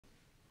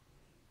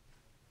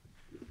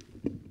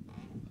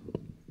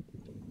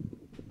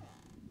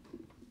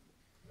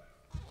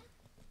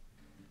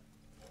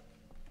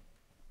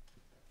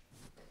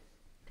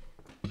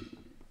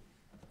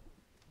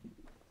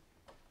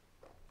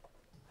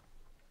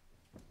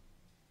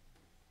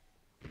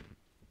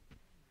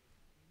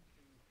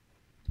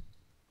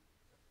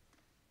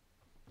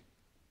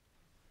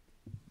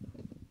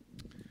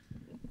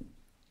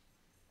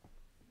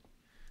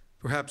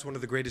Perhaps one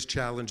of the greatest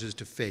challenges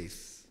to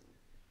faith,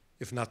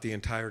 if not the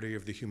entirety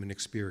of the human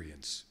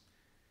experience,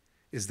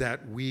 is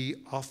that we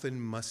often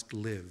must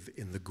live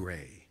in the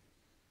gray,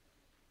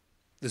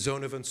 the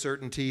zone of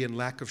uncertainty and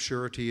lack of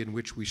surety in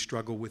which we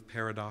struggle with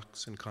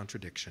paradox and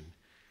contradiction,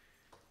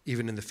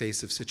 even in the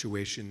face of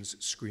situations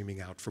screaming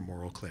out for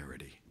moral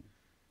clarity.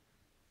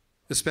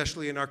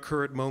 Especially in our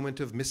current moment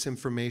of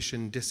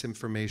misinformation,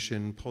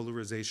 disinformation,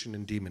 polarization,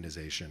 and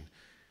demonization,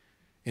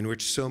 in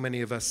which so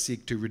many of us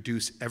seek to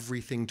reduce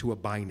everything to a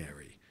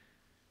binary,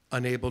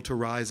 unable to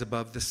rise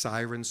above the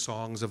siren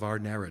songs of our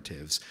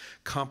narratives.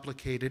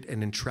 Complicated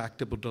and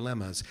intractable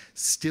dilemmas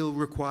still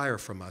require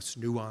from us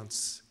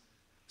nuance,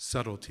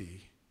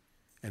 subtlety,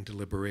 and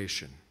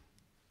deliberation.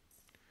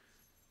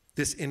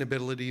 This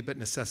inability but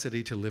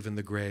necessity to live in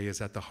the gray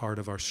is at the heart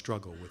of our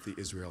struggle with the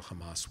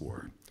Israel-Hamas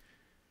war.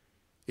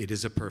 It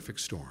is a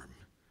perfect storm,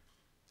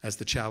 as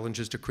the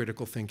challenges to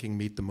critical thinking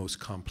meet the most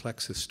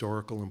complex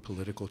historical and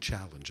political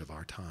challenge of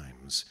our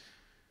times.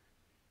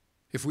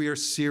 If we are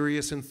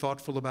serious and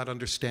thoughtful about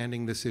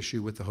understanding this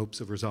issue with the hopes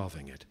of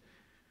resolving it,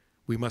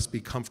 we must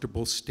be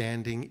comfortable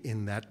standing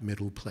in that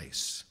middle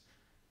place.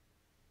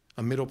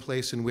 A middle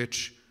place in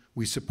which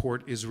we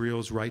support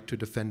Israel's right to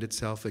defend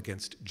itself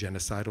against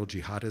genocidal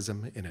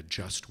jihadism in a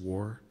just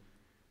war,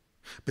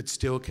 but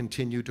still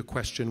continue to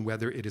question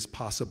whether it is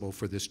possible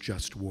for this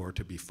just war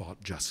to be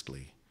fought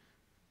justly.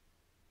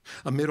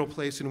 A middle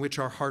place in which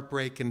our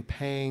heartbreak and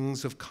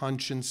pangs of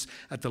conscience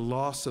at the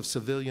loss of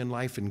civilian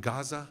life in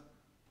Gaza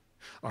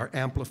are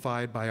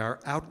amplified by our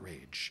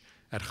outrage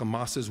at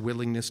Hamas's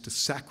willingness to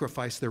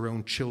sacrifice their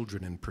own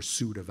children in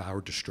pursuit of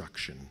our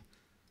destruction.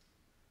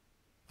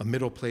 A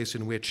middle place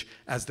in which,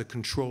 as the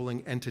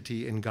controlling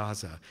entity in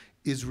Gaza,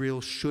 Israel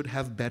should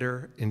have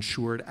better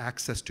ensured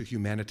access to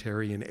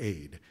humanitarian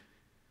aid,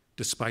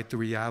 despite the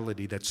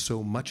reality that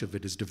so much of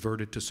it is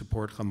diverted to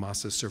support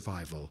Hamas's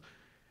survival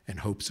and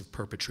hopes of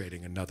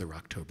perpetrating another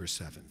October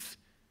 7th.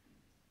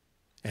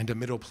 And a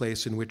middle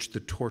place in which the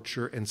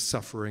torture and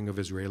suffering of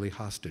Israeli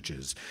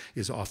hostages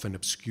is often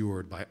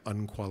obscured by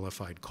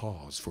unqualified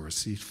calls for a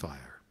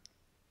ceasefire.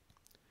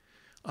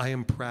 I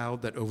am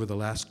proud that over the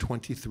last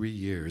 23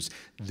 years,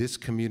 this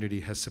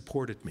community has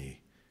supported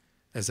me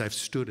as I've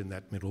stood in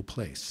that middle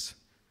place,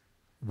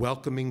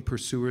 welcoming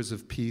pursuers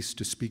of peace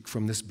to speak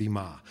from this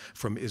bima,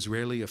 from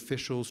Israeli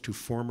officials to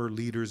former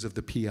leaders of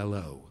the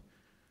PLO,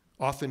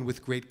 often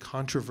with great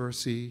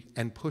controversy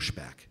and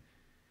pushback,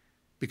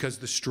 because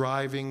the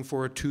striving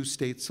for a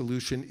two-state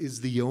solution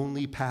is the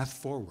only path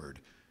forward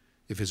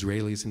if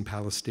Israelis and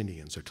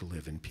Palestinians are to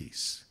live in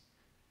peace.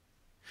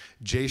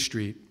 J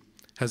Street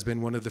has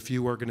been one of the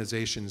few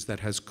organizations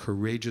that has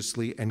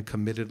courageously and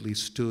committedly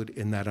stood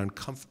in that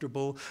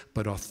uncomfortable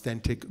but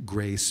authentic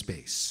gray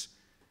space,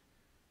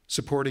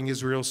 supporting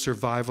Israel's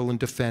survival and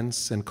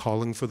defense and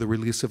calling for the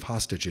release of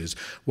hostages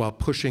while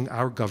pushing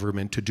our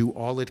government to do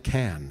all it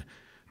can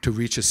to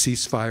reach a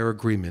ceasefire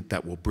agreement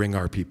that will bring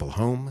our people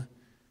home,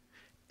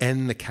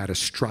 end the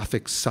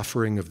catastrophic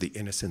suffering of the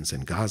innocents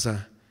in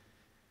Gaza,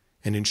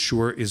 and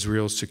ensure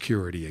Israel's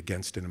security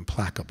against an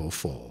implacable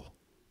foe.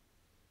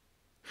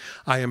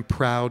 I am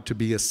proud to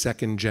be a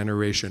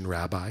second-generation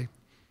rabbi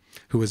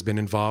who has been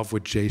involved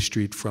with J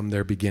Street from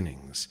their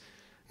beginnings,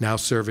 now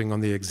serving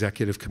on the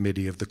executive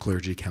committee of the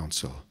Clergy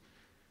Council.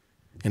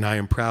 And I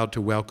am proud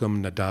to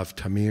welcome Nadav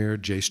Tamir,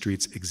 J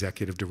Street's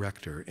executive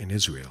director in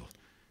Israel.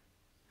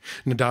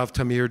 Nadav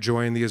Tamir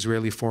joined the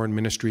Israeli Foreign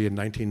Ministry in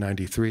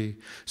 1993,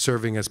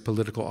 serving as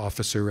political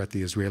officer at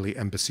the Israeli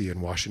Embassy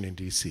in Washington,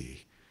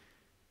 D.C.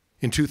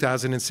 In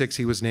 2006,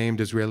 he was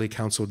named Israeli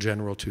Consul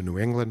General to New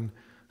England,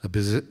 a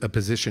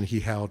position he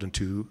held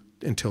until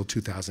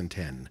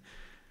 2010.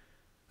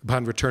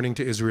 Upon returning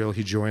to Israel,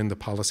 he joined the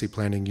policy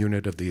planning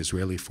unit of the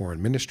Israeli Foreign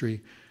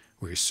Ministry,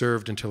 where he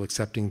served until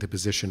accepting the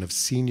position of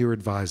senior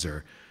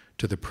advisor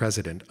to the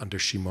president under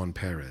Shimon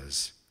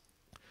Peres.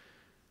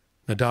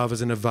 Nadav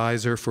is an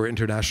advisor for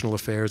international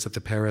affairs at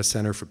the Peres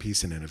Center for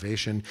Peace and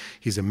Innovation.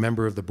 He's a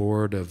member of the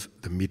board of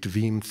the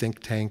Mitvim think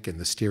tank and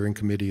the steering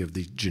committee of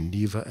the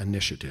Geneva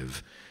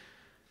Initiative.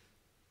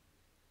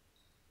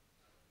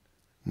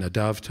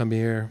 Nadav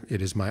Tamir,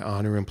 it is my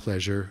honor and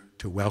pleasure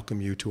to welcome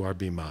you to our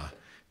bima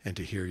and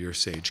to hear your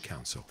sage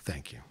counsel.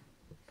 Thank you.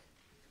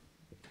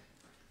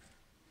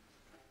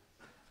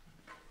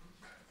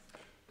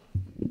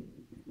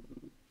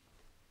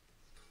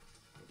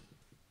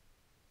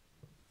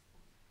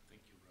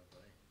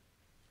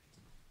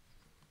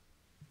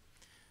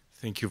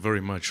 Thank you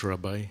very much,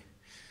 Rabbi,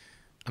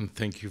 and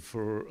thank you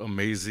for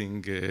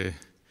amazing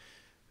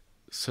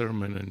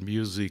sermon and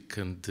music.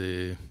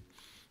 And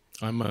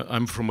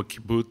I'm from a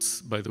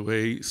kibbutz, by the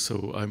way,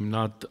 so I'm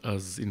not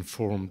as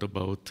informed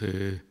about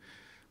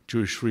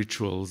Jewish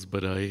rituals,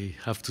 but I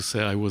have to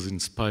say I was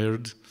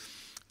inspired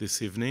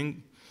this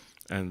evening.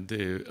 And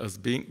as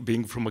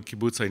being from a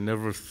kibbutz, I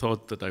never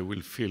thought that I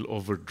will feel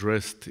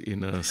overdressed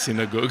in a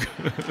synagogue.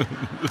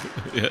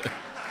 Yeah.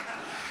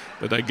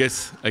 But I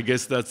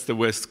guess that's the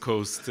West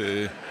Coast.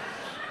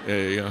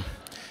 Yeah.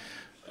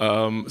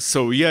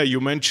 So yeah,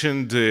 you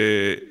mentioned,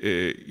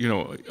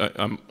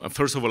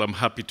 first of all, I'm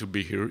happy to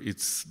be here.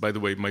 It's, by the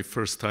way, my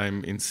first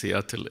time in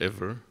Seattle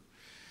ever.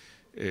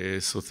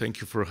 So thank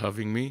you for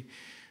having me.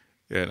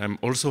 And I'm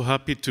also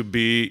happy to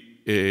be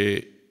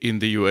in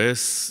the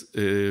US,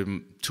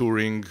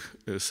 touring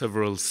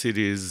several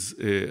cities,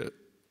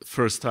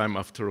 first time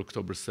after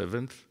October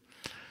 7th.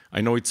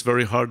 I know it's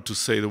very hard to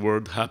say the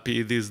word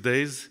happy these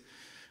days.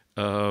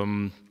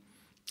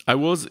 I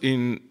was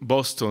in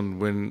Boston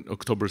when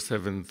October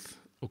 7th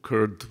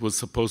occurred, was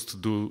supposed to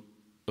do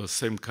the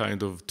same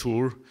kind of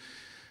tour.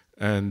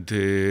 And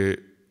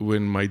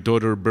when my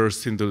daughter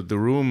burst into the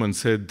room and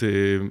said,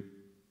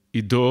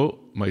 Ido,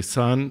 my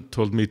son,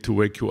 told me to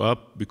wake you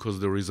up because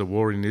there is a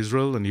war in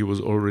Israel, and he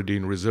was already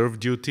in reserve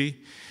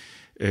duty.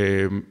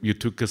 You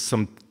took us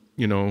some,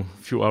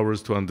 few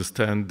hours to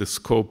understand the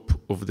scope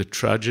of the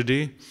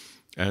tragedy,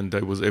 and I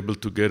was able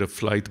to get a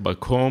flight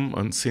back home.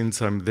 And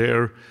since I'm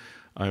there,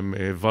 I'm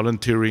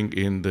volunteering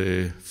in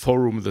the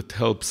forum that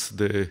helps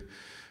the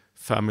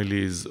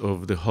families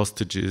of the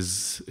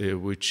hostages,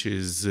 which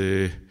is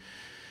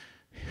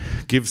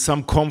gives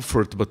some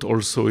comfort, but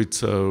also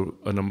it's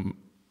an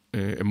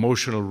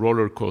emotional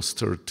roller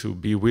coaster to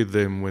be with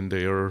them when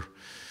they are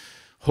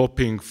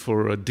hoping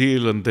for a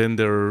deal, and then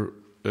they're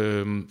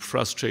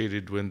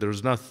frustrated when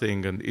there's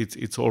nothing, and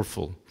it's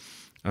awful.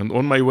 And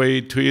on my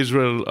way to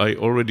Israel, I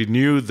already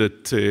knew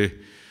that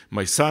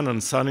my son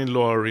and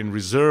son-in-law are in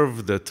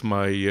reserve, that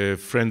my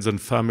friends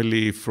and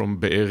family from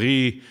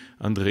Be'eri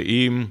and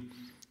Re'im,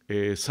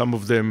 some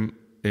of them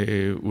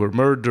were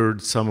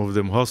murdered, some of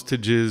them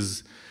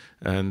hostages,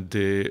 and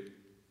the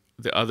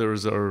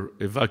others are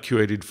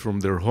evacuated from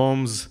their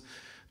homes.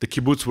 The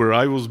kibbutz where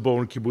I was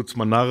born, Kibbutz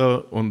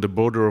Manara, on the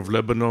border of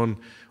Lebanon,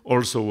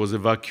 also was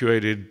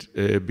evacuated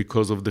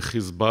because of the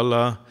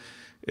Hezbollah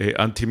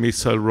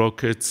anti-missile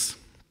rockets.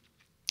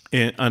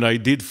 And I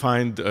did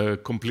find a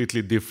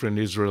completely different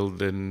Israel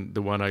than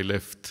the one I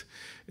left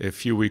a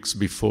few weeks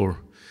before.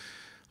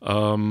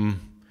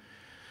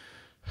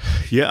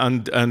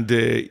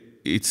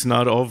 It's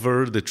not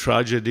over. The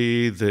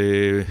tragedy,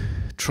 the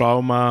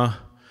trauma,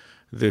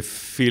 the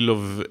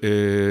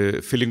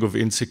feeling of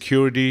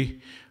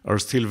insecurity are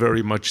still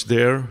very much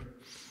there.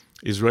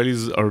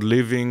 Israelis are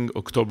living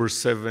October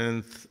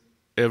 7th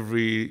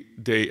every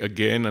day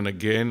again and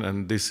again,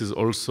 and this is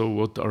also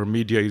what our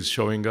media is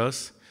showing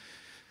us.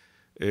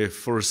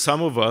 For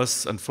some of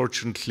us,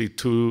 unfortunately,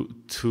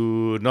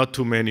 not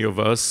too many of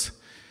us,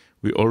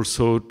 we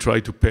also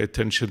try to pay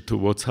attention to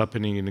what's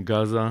happening in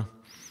Gaza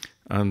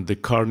and the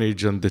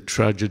carnage and the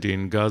tragedy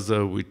in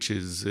Gaza, which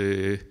is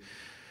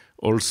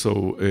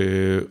also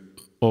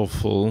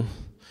awful.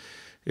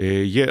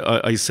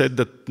 I said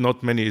that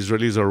not many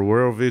Israelis are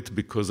aware of it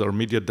because our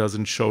media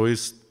doesn't show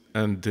it,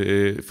 and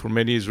for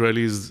many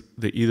Israelis,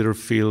 they either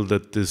feel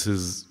that this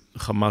is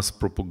Hamas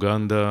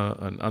propaganda,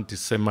 an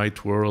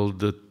anti-Semite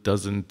world that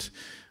doesn't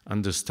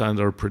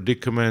understand our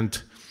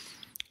predicament,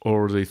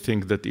 or they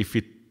think that if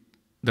it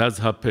does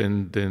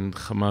happen, then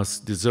Hamas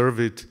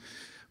deserve it.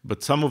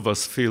 But some of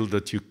us feel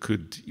that you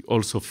could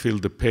also feel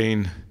the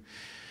pain,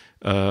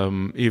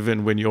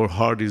 even when your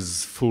heart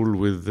is full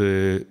with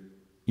the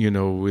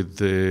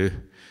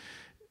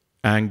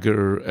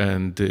anger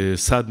and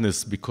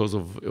sadness because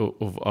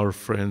of our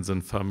friends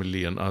and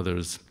family and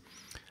others.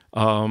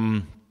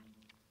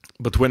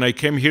 But when I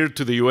came here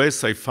to the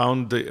US, I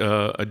found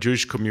a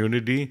Jewish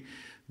community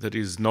that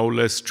is no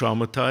less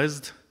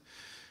traumatized.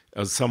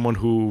 As someone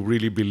who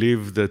really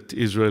believed that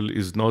Israel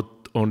is not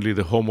only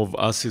the home of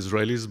us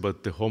Israelis,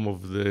 but the home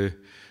of the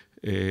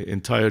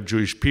entire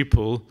Jewish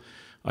people,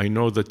 I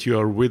know that you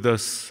are with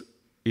us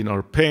in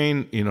our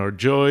pain, in our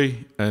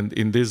joy, and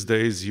in these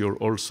days you're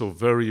also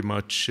very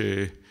much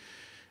a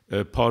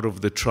part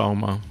of the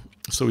trauma.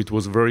 So it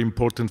was very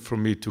important for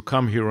me to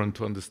come here and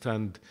to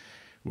understand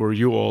where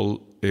you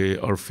all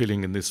are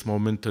feeling in this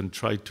moment and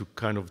try to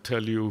kind of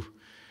tell you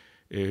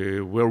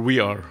where we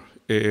are.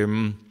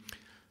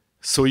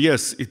 So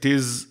yes, it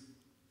is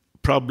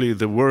probably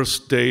the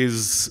worst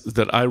days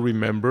that I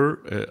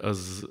remember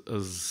as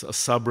a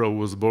Sabra who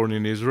was born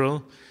in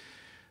Israel.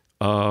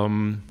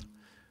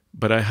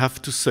 But I have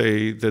to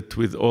say that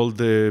with all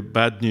the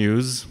bad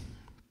news,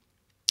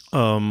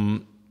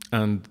 and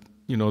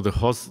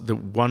the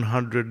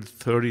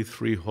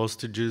 133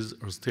 hostages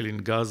are still in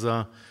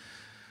Gaza.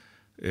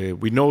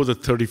 We know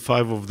that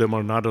 35 of them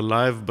are not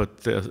alive,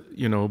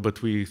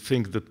 but we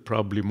think that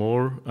probably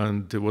more.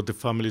 And what the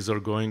families are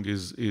going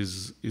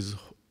is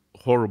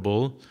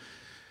horrible.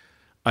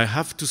 I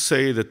have to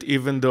say that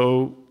even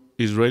though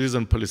Israelis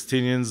and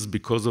Palestinians,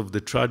 because of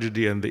the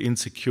tragedy and the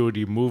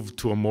insecurity, moved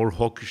to a more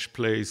hawkish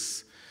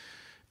place,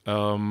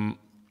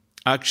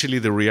 actually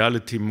the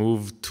reality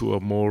moved to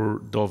a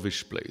more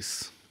dovish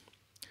place.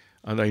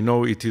 And I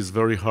know it is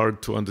very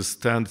hard to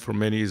understand for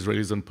many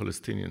Israelis and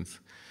Palestinians.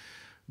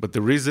 But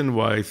the reason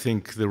why I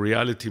think the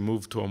reality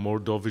moved to a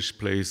more dovish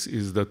place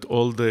is that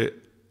all the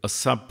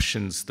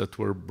assumptions that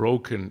were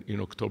broken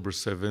in October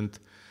 7th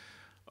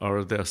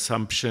are the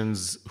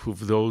assumptions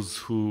of those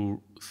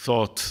who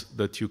thought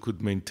that you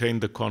could maintain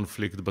the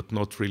conflict but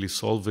not really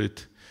solve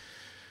it,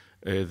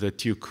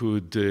 that you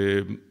could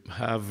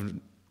have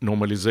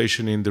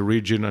normalization in the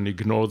region and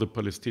ignore the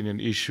Palestinian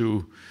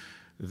issue,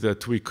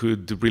 that we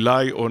could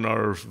rely on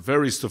our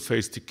very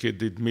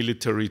sophisticated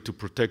military to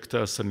protect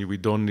us and we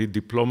don't need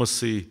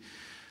diplomacy,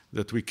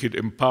 that we could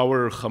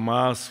empower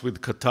Hamas with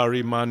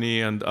Qatari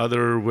money and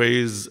other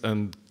ways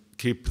and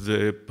keep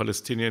the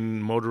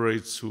Palestinian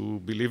moderates who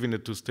believe in a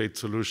two-state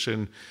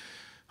solution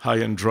high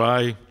and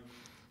dry,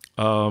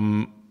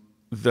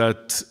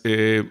 that,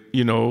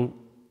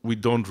 we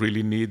don't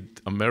really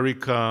need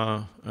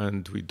America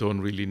and we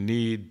don't really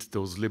need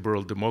those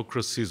liberal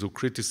democracies who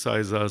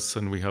criticize us,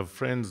 and we have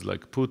friends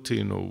like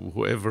Putin or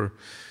whoever.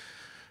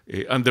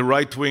 And the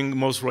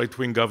most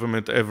right-wing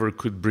government ever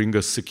could bring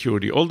us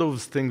security. All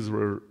those things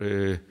were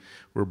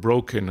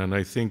broken, and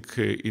I think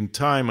in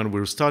time, and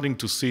we're starting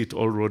to see it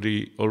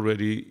already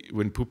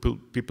when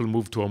people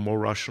move to a more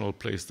rational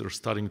place, they're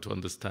starting to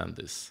understand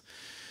this.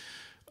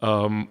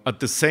 At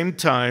the same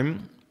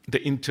time,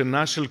 the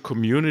international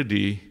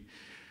community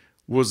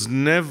was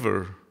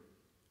never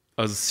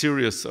as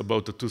serious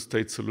about a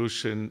two-state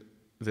solution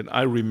than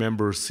I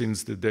remember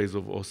since the days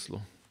of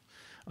Oslo.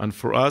 And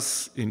for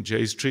us in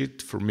J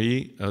Street, for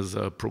me as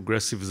a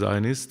progressive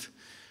Zionist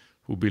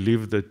who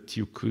believed that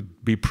you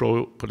could be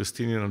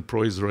pro-Palestinian and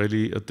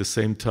pro-Israeli at the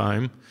same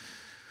time,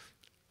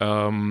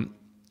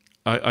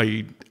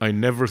 I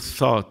never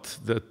thought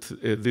that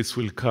this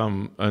will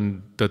come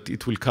and that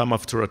it will come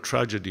after a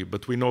tragedy.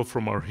 But we know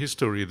from our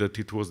history that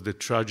it was the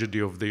tragedy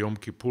of the Yom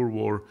Kippur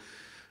War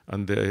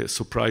and the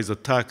surprise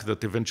attack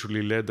that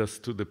eventually led us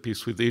to the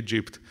peace with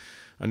Egypt.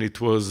 And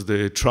it was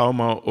the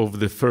trauma of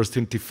the first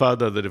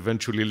Intifada that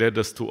eventually led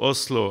us to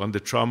Oslo, and the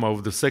trauma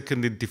of the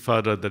second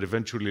Intifada that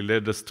eventually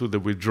led us to the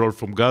withdrawal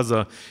from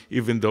Gaza,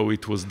 even though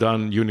it was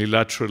done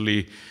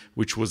unilaterally,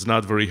 which was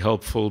not very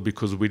helpful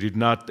because we did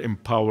not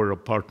empower a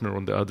partner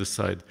on the other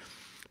side.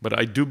 But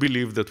I do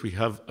believe that we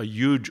have a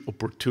huge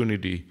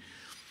opportunity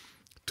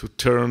to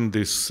turn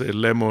this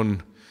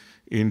lemon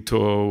into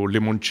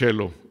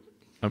limoncello.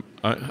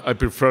 I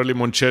prefer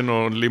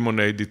limoncello on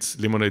lemonade.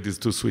 Lemonade is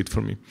too sweet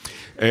for me.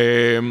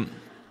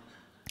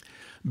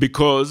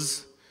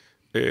 Because,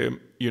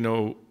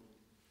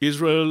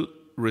 Israel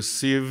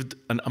received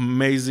an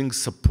amazing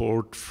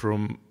support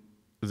from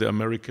the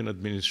American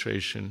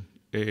administration.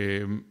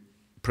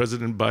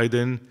 President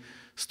Biden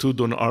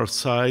stood on our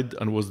side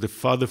and was the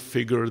father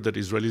figure that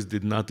Israelis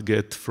did not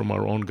get from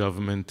our own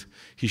government.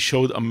 He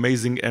showed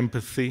amazing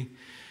empathy,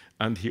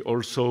 and he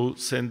also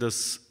sent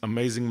us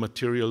amazing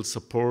material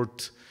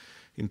support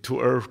in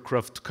 2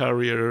 aircraft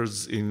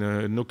carriers, in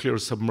a nuclear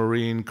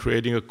submarine,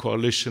 creating a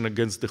coalition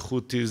against the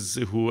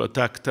Houthis who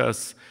attacked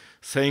us,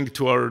 saying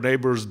to our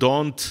neighbors,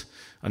 don't.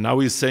 And now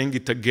he's saying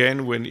it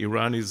again when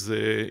Iran is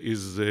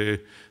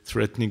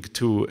threatening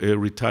to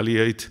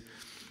retaliate.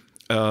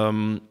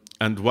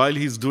 And while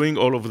he's doing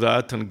all of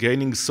that and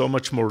gaining so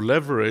much more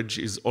leverage,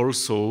 is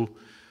also,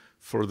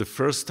 for the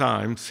first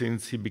time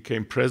since he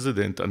became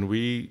president, and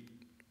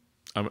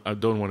I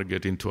don't want to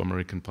get into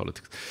American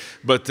politics,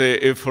 but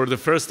for the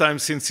first time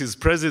since he's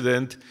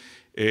president,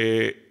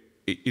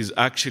 is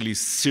actually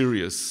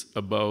serious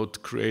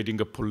about creating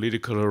a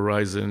political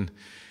horizon.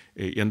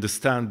 You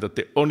understand that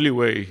the only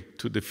way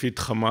to defeat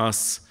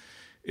Hamas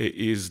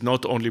is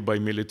not only by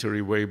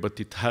military way, but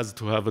it has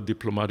to have a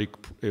diplomatic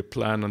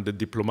plan, and the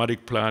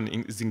diplomatic plan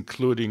is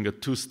including a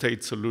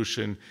two-state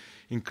solution,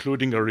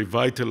 including a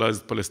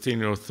revitalized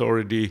Palestinian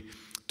Authority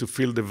to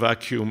fill the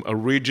vacuum, a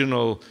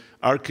regional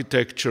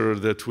architecture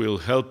that will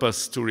help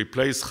us to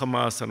replace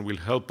Hamas and will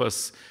help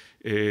us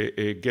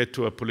get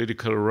to a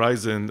political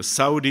horizon,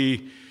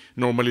 Saudi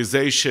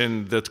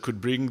normalization that could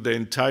bring the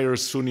entire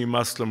Sunni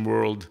Muslim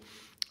world.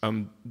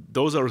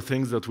 Those are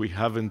things that we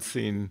haven't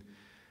seen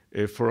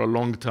for a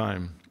long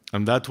time.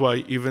 And that's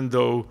why, even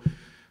though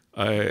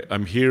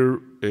I'm here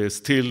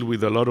still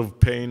with a lot of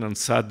pain and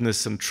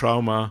sadness and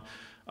trauma,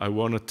 I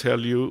want to tell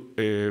you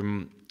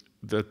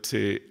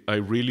that I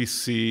really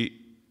see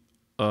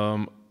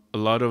a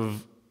lot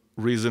of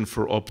reason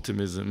for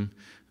optimism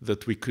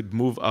that we could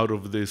move out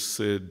of this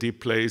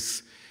deep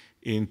place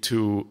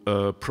into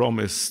a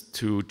promise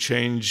to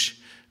change.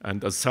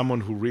 And as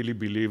someone who really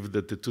believed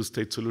that the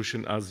two-state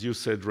solution, as you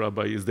said,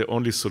 Rabbi, is the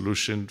only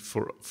solution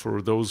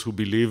for those who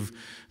believe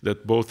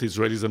that both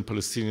Israelis and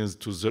Palestinians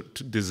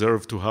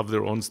deserve to have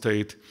their own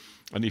state,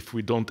 and if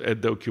we don't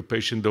end the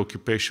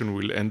occupation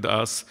will end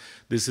us.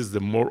 This is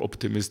the more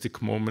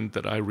optimistic moment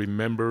that I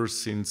remember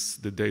since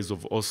the days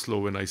of Oslo,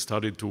 when I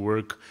started to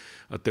work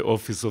at the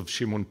office of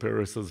Shimon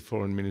Peres as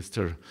foreign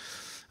minister.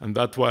 And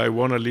that's why I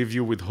want to leave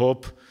you with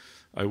hope.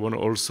 I want to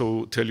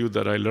also tell you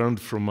that I learned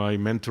from my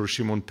mentor,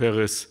 Shimon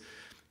Peres,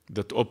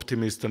 that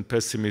optimists and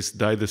pessimists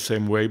die the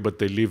same way, but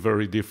they live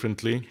very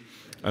differently.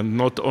 And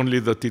not only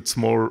that it's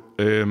more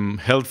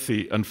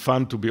healthy and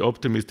fun to be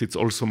optimist, it's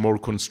also more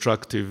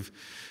constructive,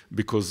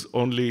 because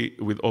only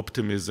with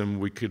optimism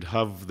we could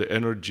have the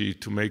energy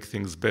to make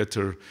things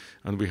better.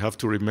 And we have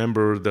to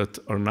remember that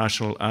our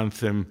national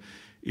anthem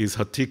is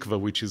Hatikva,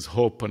 which is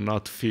hope and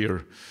not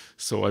fear.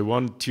 So I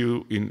want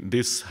you in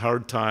these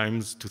hard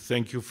times to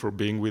thank you for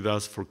being with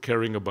us, for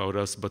caring about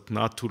us, but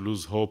not to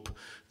lose hope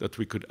that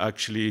we could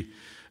actually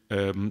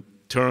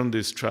turn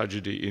this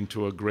tragedy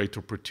into a great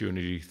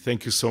opportunity.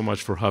 Thank you so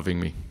much for having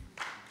me.